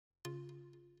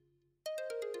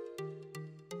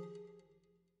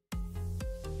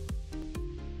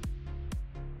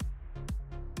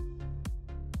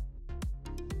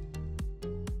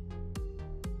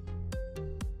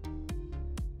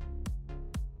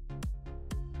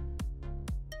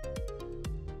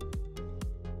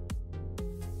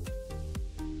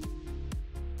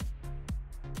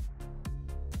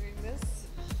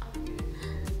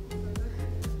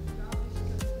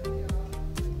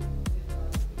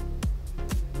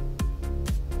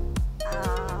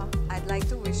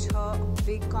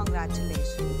big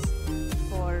congratulations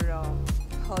for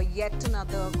her yet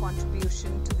another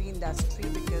contribution to the industry,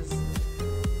 because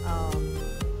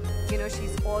you know,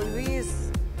 she's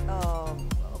always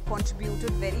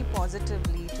contributed very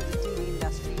positively to the TV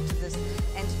industry, to this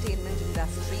entertainment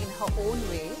industry in her own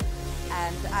way.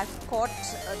 And I've caught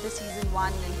the season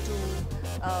 1 and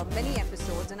 2 many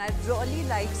episodes, and I really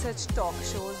like such talk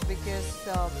shows because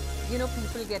you know,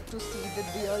 people get to see the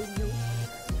real you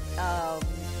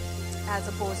as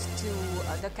opposed to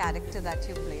the character that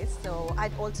you play. So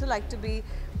I'd also like to be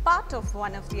part of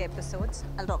one of the episodes.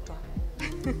 I'll talk to her.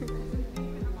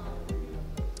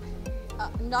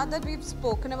 Not that we've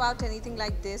spoken about anything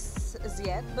like this as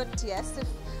yet, but yes, if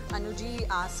Anuji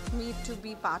asked me to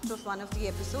be part of one of the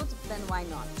episodes, then why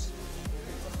not?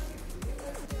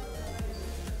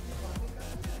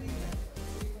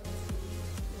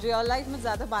 Real life में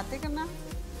ज़्यादा बातें करना,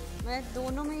 मैं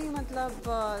दोनों में ही मतलब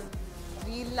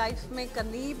real life में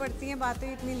करनी ही पड़ती हैं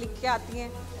बातें, इतनी लिख के आती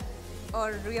हैं,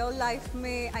 और रियल लाइफ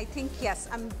में I think yes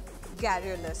I am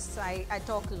garrulous. I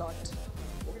talk a lot.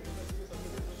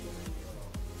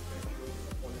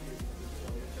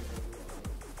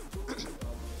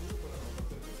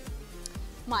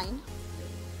 Mine,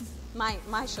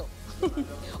 my show.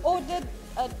 Oh, the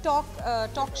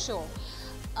talk show.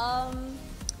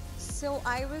 So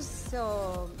I was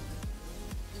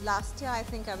last year, I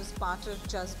think I was part of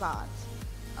Jazbaat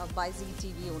by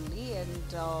ZTV only,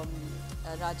 and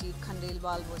Rajiv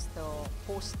Khandelwal was the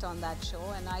host on that show,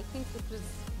 and I think it was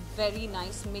very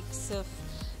nice mix of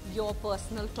your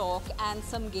personal talk and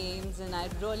some games, and I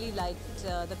really liked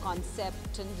the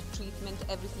concept and the treatment,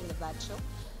 everything of that show.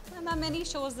 And there are many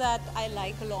shows that I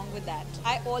like along with that.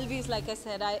 I always, like I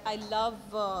said, I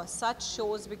love such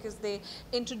shows because they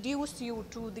introduce you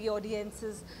to the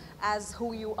audiences as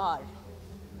who you are.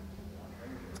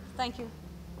 Thank you.